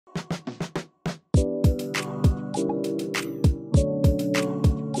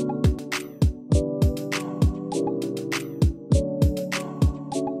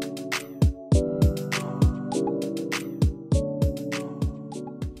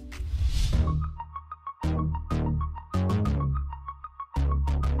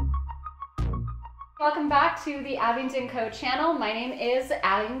Welcome back to the Abingdon Co channel. My name is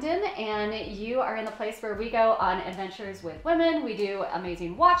Abingdon, and you are in the place where we go on adventures with women. We do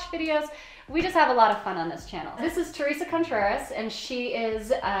amazing watch videos. We just have a lot of fun on this channel. This is Theresa Contreras, and she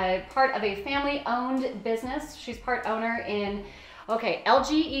is part of a family-owned business. She's part owner in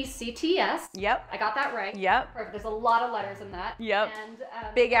leg-cts. Yep. I got that right. Yep. Perfect. There's a lot of letters in that. Yep. And,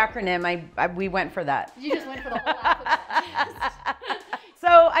 big acronym. We went for that. You just went for the whole alphabet.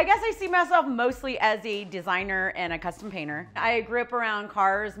 So I guess I see myself mostly as a designer and a custom painter. I grew up around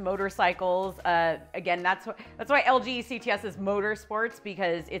cars, motorcycles. Again, that's why leg-cts is motorsports,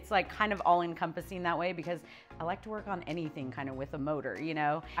 because it's like kind of all encompassing that way, because I like to work on anything kind of with a motor, you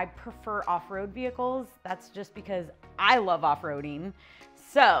know. I prefer off-road vehicles. That's just because I love off-roading.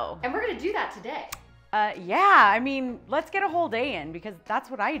 So. And we're gonna do that today. Yeah, I mean, let's get a whole day in, because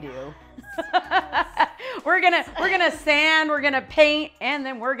that's what I do. We're gonna sand, we're gonna paint, and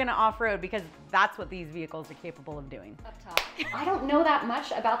then we're gonna off-road, because that's what these vehicles are capable of doing. Up top. I don't know that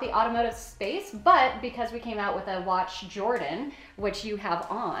much about the automotive space, but because we came out with a watch Jordan, which you have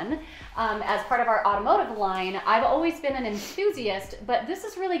on, as part of our automotive line, I've always been an enthusiast, but this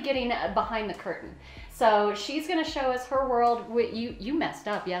is really getting behind the curtain. So she's gonna show us her world. You messed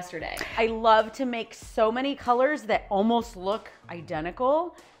up yesterday. I love to make so many colors that almost look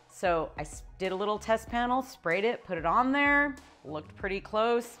identical. So I did a little test panel, sprayed it, put it on there, looked pretty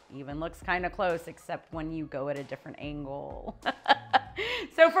close, even looks kind of close, except when you go at a different angle.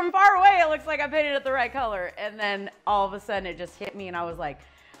 So from far away, it looks like I painted it the right color. And then all of a sudden it just hit me, and I was like,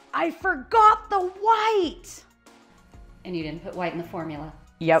 I forgot the white. And you didn't put white in the formula.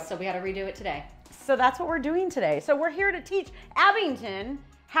 Yep. So we got to redo it today. So that's what we're doing today. So we're here to teach Abingdon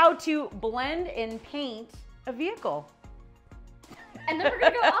how to blend and paint a vehicle. And then we're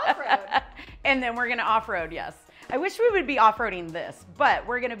gonna go off-road. And then we're gonna off-road, yes. I wish we would be off-roading this, but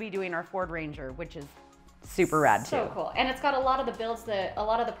we're gonna be doing our Ford Ranger, which is super rad too. So cool. And it's got a lot of the builds a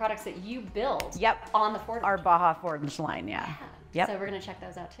lot of the products that you build. Yep. On the Ford. Our Baja Ford line, yeah. Yep. So we're gonna check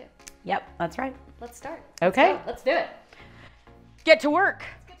those out too. Yep, that's right. Let's start. Okay. Let's do it. Get to work.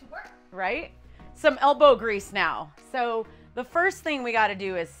 Let's get to work. Right? Some elbow grease now. So the first thing we gotta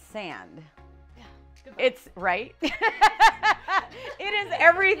do is sand. Yeah. It's right. It is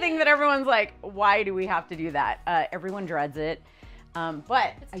everything that everyone's like, why do we have to do that? Everyone dreads it.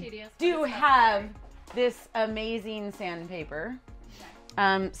 But it's tedious, I do have this amazing sandpaper.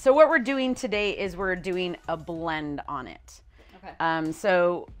 So what we're doing today is we're doing a blend on it. Okay.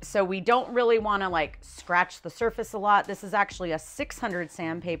 So we don't really want to like scratch the surface a lot. This is actually a 600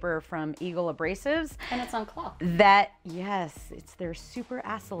 sandpaper from Eagle Abrasives. And it's on cloth. Yes, it's their Super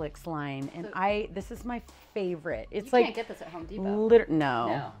Acelix line. And so, this is my favorite. It's you like, can't get this at Home Depot.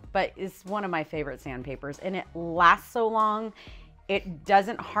 No, but it's one of my favorite sandpapers, and it lasts so long. It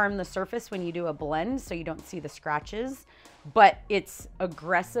doesn't harm the surface when you do a blend, so you don't see the scratches, but it's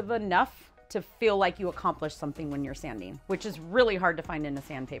aggressive enough to feel like you accomplished something when you're sanding, which is really hard to find in a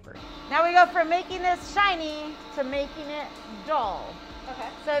sandpaper. Now we go from making this shiny to making it dull. Okay.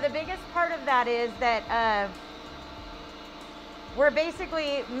 So the biggest part of that is that we're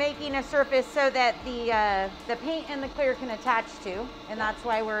basically making a surface so that the paint and the clear can attach to, and that's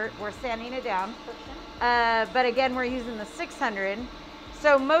why we're sanding it down. But again, we're using the 600.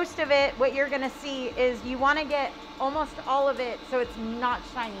 So most of it, what you're gonna see is you wanna get almost all of it so it's not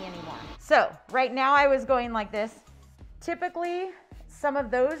shiny anymore. So right now I was going like this. Typically, some of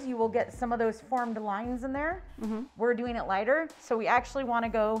those, you will get some of those formed lines in there. Mm-hmm. We're doing it lighter, so we actually wanna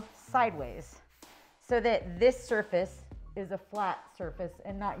go sideways so that this surface is a flat surface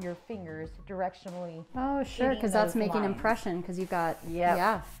and not your fingers directionally. Oh, sure, because that's making impression, because you've got,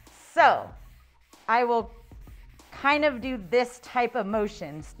 yeah. So I will kind of do this type of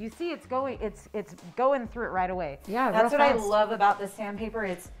motion. You see it's going through it right away. Yeah, that's what I love about this sandpaper.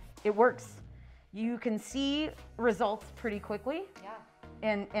 It works. You can see results pretty quickly. Yeah.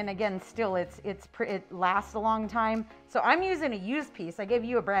 And again, still it lasts a long time. So I'm using a used piece. I gave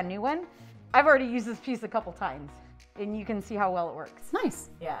you a brand new one. I've already used this piece a couple times, and you can see how well it works. It's nice.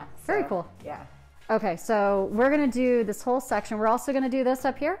 Yeah. Very cool. Yeah. Okay, so we're gonna do this whole section. We're also gonna do this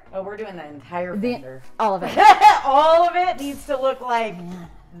up here. Oh, we're doing the entire fender. All of it. All of it needs to look like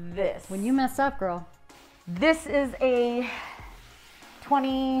this. When you mess up, girl. This is a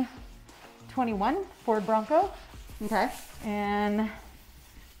 2021 Ford Bronco. Okay. And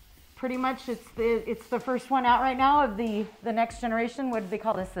pretty much it's the first one out right now of the next generation. What do they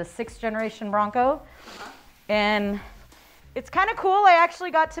call this? The 6th generation Bronco. And it's kind of cool. I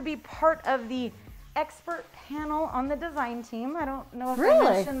actually got to be part of the expert panel on the design team. I don't know if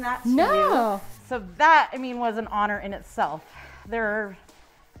I mentioned that to you. So that, I mean, was an honor in itself. They're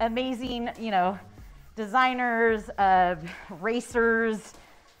amazing, you know, designers, racers,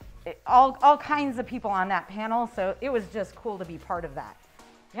 all kinds of people on that panel. So it was just cool to be part of that.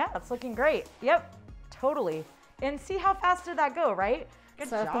 Yeah, it's looking great. Yep, totally. And see how fast did that go, right? Good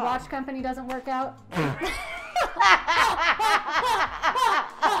so job. If the watch company doesn't work out.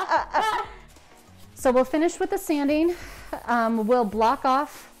 So we'll finish with the sanding. We'll block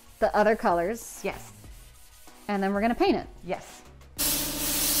off the other colors. Yes. And then we're gonna paint it. Yes.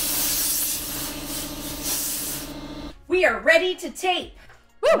 We are ready to tape.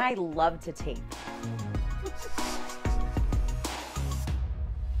 Woo! And I love to tape.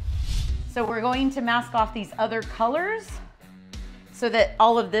 So we're going to mask off these other colors so that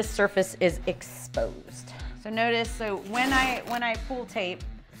all of this surface is exposed. So notice, so when I pull tape,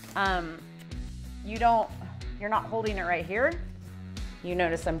 you're not holding it right here. You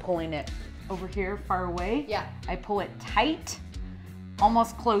notice I'm pulling it over here far away. Yeah. I pull it tight,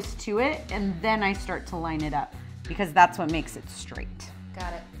 almost close to it, and then I start to line it up because that's what makes it straight.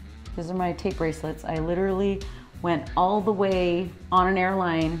 Got it. These are my tape bracelets. I literally went all the way on an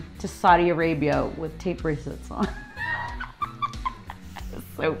airline to Saudi Arabia with tape bracelets on. It's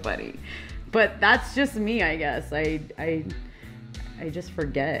so funny. But that's just me, I guess. I just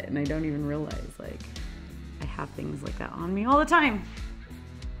forget and I don't even realize like I have things like that on me all the time.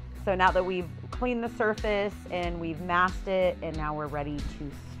 So now that we've cleaned the surface and we've masked it and now we're ready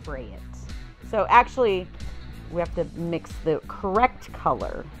to spray it. So actually we have to mix the correct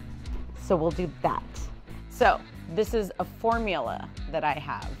color. So we'll do that. So this is a formula that I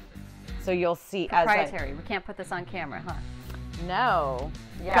have. So you'll see proprietary. We can't put this on camera, huh? No.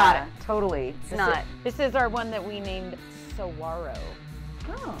 Yeah, got it. Totally. This is our one that we named Saguaro.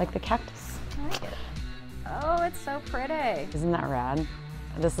 Oh. Like the cactus. I like it. Oh, it's so pretty. Isn't that rad?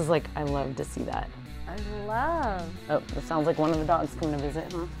 This is like, I love to see that. I love. Oh, this sounds like one of the dogs coming to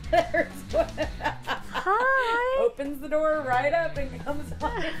visit, huh? There's one. Hi. Opens the door right up and comes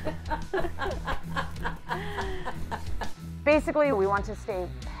on. Basically, we want to stay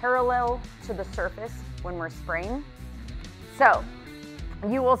parallel to the surface when we're spraying. So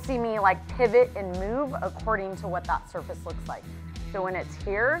you will see me like pivot and move according to what that surface looks like. So when it's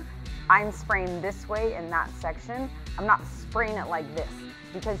here, I'm spraying this way in that section. I'm not spraying it like this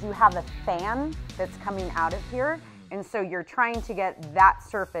because you have a fan that's coming out of here. And so you're trying to get that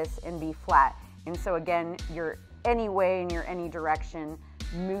surface and be flat. And so again, you're any way and you're any direction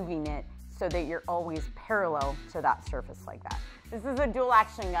moving it so that you're always parallel to that surface like that. This is a dual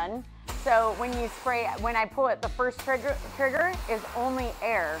action gun. So when you spray, when I pull it, the first trigger is only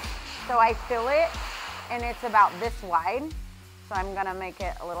air. So I fill it and it's about this wide. So I'm gonna make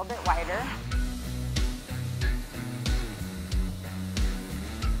it a little bit wider.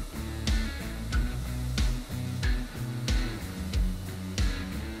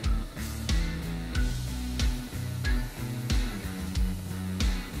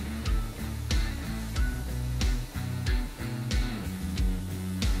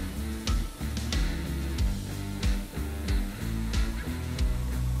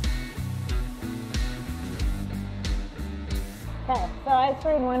 Okay, so I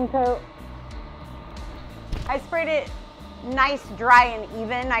sprayed one coat. I sprayed it nice, dry, and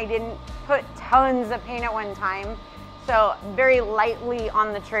even. I didn't put tons of paint at one time. So very lightly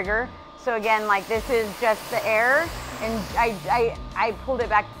on the trigger. So again, like this is just the air, and I pulled it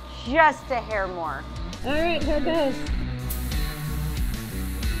back just a hair more. All right, here goes.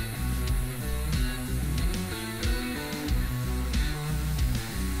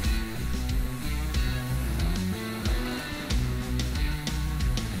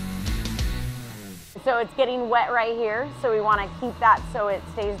 So it's getting wet right here, so we want to keep that so it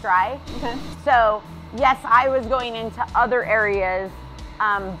stays dry. Okay. So yes, I was going into other areas,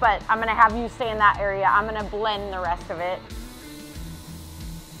 but I'm going to have you stay in that area. I'm going to blend the rest of it.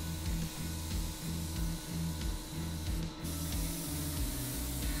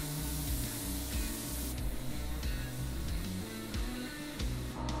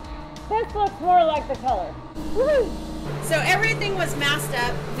 This looks more like the color. Woo-hoo. So everything was masked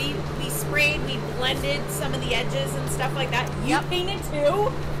up. We sprayed, we blended some of the edges and stuff like that. You painted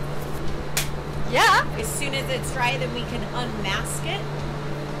too? Yeah. As soon as it's dry, then we can unmask it.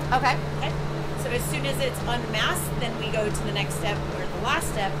 Okay. Okay. So as soon as it's unmasked, then we go to the next step, or the last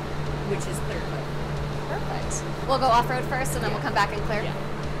step, which is clear coat. Perfect. We'll go off-road first and then we'll come back and clear? Yeah.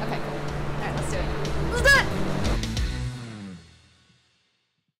 Okay, cool. All right, let's do it. Let's do it!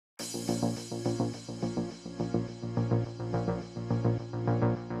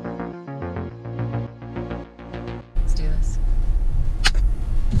 Let's do this.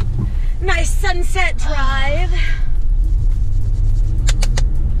 Nice sunset drive.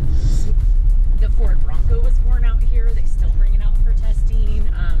 The Ford Bronco was born out here. They still bring it out for testing.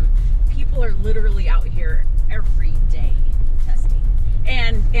 People are literally out here every day testing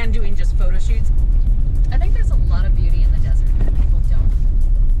and doing just photo shoots. I think there's a lot of beauty in the desert that people don't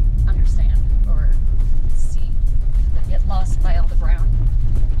understand or see. They get lost by all the brown.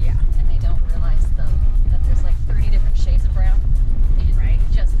 Yeah. And they don't realize that there's like 30 different shades of brown Right.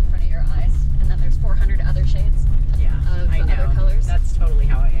 just in front of your eyes. And then there's 400 other shades of other colors. That's totally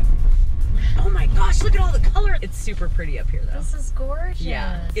how I am. Oh my gosh, look at all the color. It's super pretty up here though. This is gorgeous.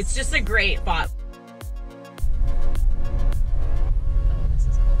 Yeah, it's just a great spot. Oh, this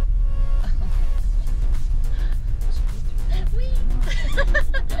is cool.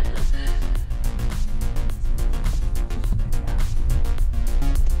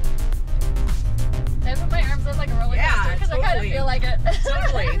 I put my arms up like a roller coaster because I kind of feel like it.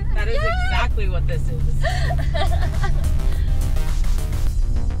 Totally. That is exactly what this is.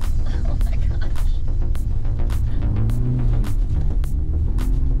 Oh my gosh.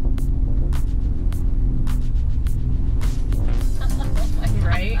 Oh my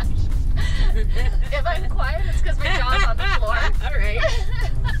Right? gosh. If I'm quiet, it's because my jaw's on the floor. All right.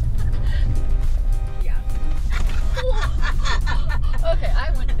 Yeah. Okay,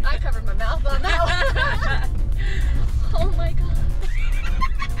 I covered my mouth on that one. Oh my god.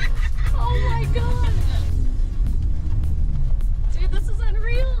 Oh my god. Dude, this is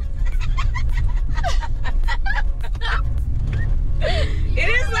unreal. It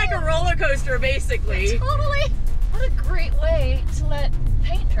is like a roller coaster, basically. Totally. What a great way to let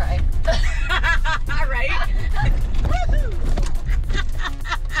paint dry. Right?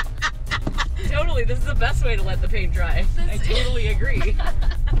 Totally, this is the best way to let the paint dry. I totally agree.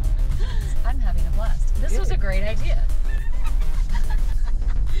 I'm having a blast. This was a great idea.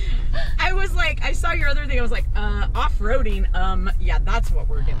 I was like, I saw your other thing, I was like, off-roading, yeah, that's what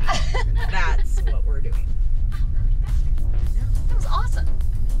we're doing. That's what we're doing. That was awesome.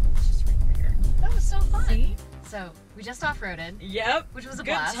 It's just right there. That was so fun. See? So we just off-roaded. Yep. Which was a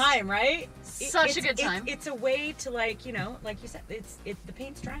good blast. time, right? Such a good time. It's a way to, like, you know, like you said, the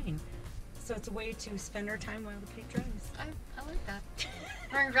paint's drying. So it's a way to spend our time while the paint dries. I like that.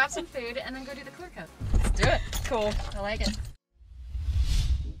 We're gonna grab some food and then go do the clear coat. Let's do it. Cool. I like it.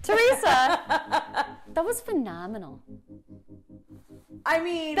 Teresa, that was phenomenal. I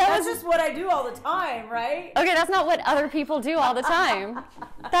mean, That that's was- just what I do all the time, right? Okay, that's not what other people do all the time.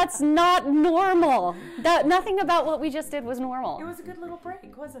 That's not normal. Nothing about what we just did was normal. It was a good little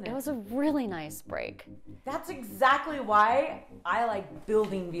break, wasn't it? It was a really nice break. That's exactly why I like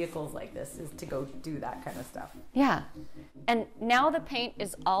building vehicles like this, is to go do that kind of stuff. Yeah. And now the paint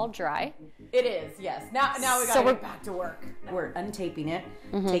is all dry. It is, yes. Now we So gotta we're- get back to work. We're untaping it,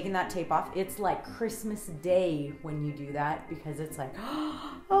 taking that tape off. It's like Christmas Day when you do that, because it's like,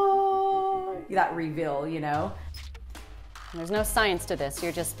 oh, that reveal, you know? There's no science to this.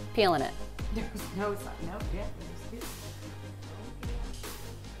 You're just peeling it. There's no, yeah. There's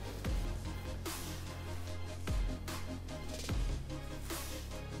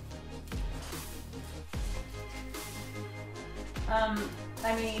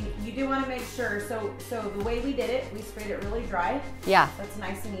I mean, you do want to make sure, so the way we did it, we sprayed it really dry. Yeah. So it's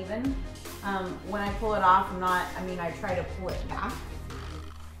nice and even. When I pull it off, I try to pull it back.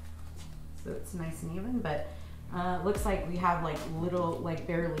 So it's nice and even, but looks like we have like little, like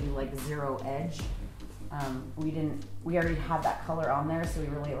barely like zero edge. We already had that color on there, so we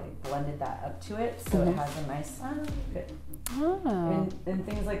really like blended that up to it. So it has a nice, good. Oh. And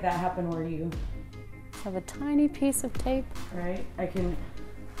things like that happen where you, Have a tiny piece of tape. right? I can,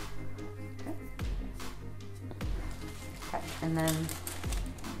 okay, and then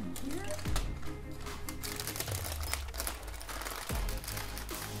here.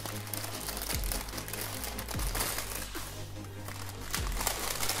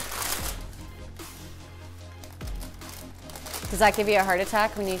 Does that give you a heart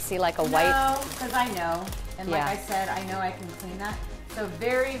attack when you see like a white? No, because I know, and like Yeah. I said, I know I can clean that. So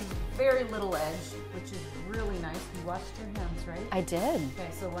very, very little edge, which is really nice. You washed your hands, right? I did. Okay,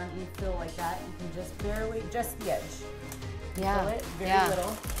 so when you feel like that, you can just barely, just the edge. Yeah. Feel it, very Yeah.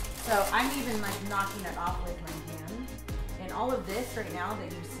 little. So I'm even like knocking it off with my hand. And all of this right now that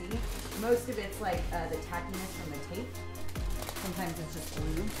you see, most of it's like the tackiness from the tape. Sometimes it's just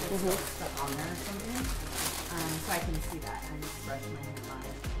glue that's like stuck on there or something. So I can see that. I just brush my hand on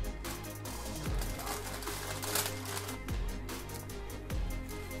it.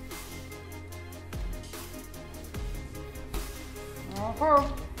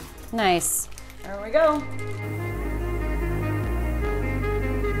 Nice. There we go.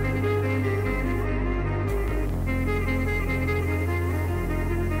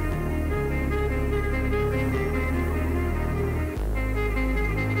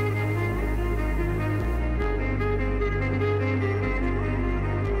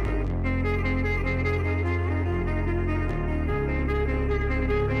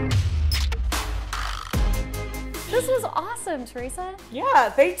 was awesome, Theresa. Yeah,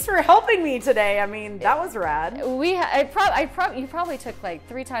 thanks for helping me today. I mean, that was rad. You probably took like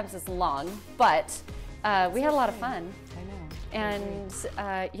 3 times as long, but we had a lot of fun. I know. And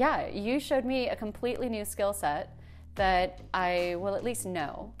yeah, you showed me a completely new skill set that I will at least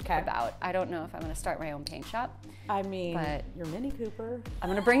know about. I don't know if I'm going to start my own paint shop. I mean, but your Mini Cooper. I'm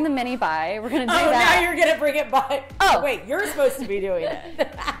going to bring the Mini by. We're going to do that. that. Now you're going to bring it by. Oh, wait, you're supposed to be doing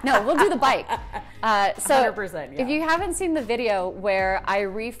it. No, we'll do the bike. So 100%, yeah. If you haven't seen the video where I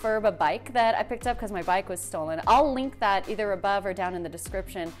refurb a bike that I picked up because my bike was stolen, I'll link that either above or down in the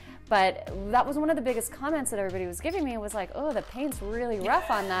description. But that was one of the biggest comments that everybody was giving me, was like, oh, the paint's really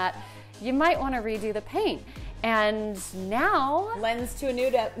rough on that. You might want to redo the paint. And now, lends to a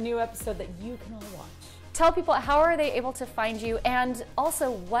new episode that you can all watch. Tell people, how are they able to find you, and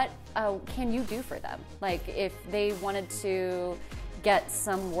also what can you do for them? Like if they wanted to get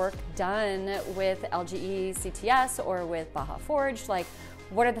some work done with leg-cts or with Baja Forged, like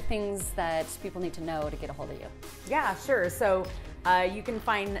what are the things that people need to know to get a hold of you? Yeah, sure. So you can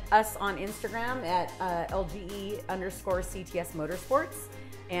find us on Instagram at LGE_CTS Motorsports,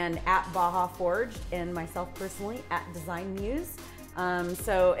 and at Baja Forged, and myself personally at Design Muse.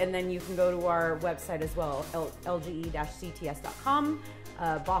 And then you can go to our website as well, lge-cts.com,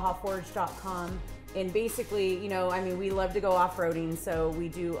 bajaforged.com. And basically, you know, I mean, we love to go off-roading, so we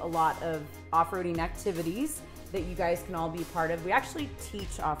do a lot of off-roading activities that you guys can all be part of. We actually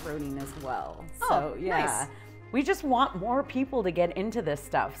teach off-roading as well. So, yeah. Nice. We just want more people to get into this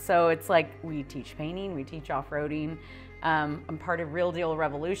stuff. So it's like we teach painting, we teach off-roading. I'm part of Real Deal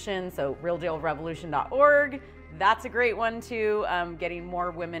Revolution, so realdealrevolution.org. That's a great one too, getting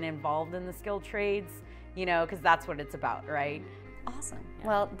more women involved in the skilled trades, you know, because that's what it's about, right? Awesome. Yeah.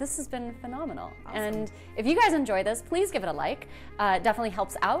 Well, this has been phenomenal. Awesome. And if you guys enjoy this, please give it a like. Definitely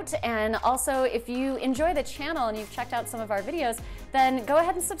helps out. And also, if you enjoy the channel and you've checked out some of our videos, then go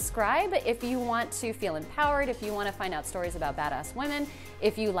ahead and subscribe if you want to feel empowered, if you want to find out stories about badass women,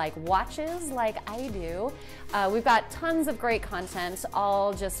 if you like watches like I do. We've got tons of great content,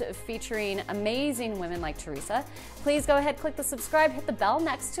 all just featuring amazing women like Theresa. Please go ahead, click the subscribe, hit the bell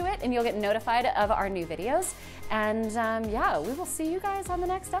next to it, and you'll get notified of our new videos. And yeah, we will see you guys on the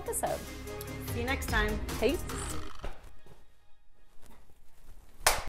next episode. See you next time. Peace.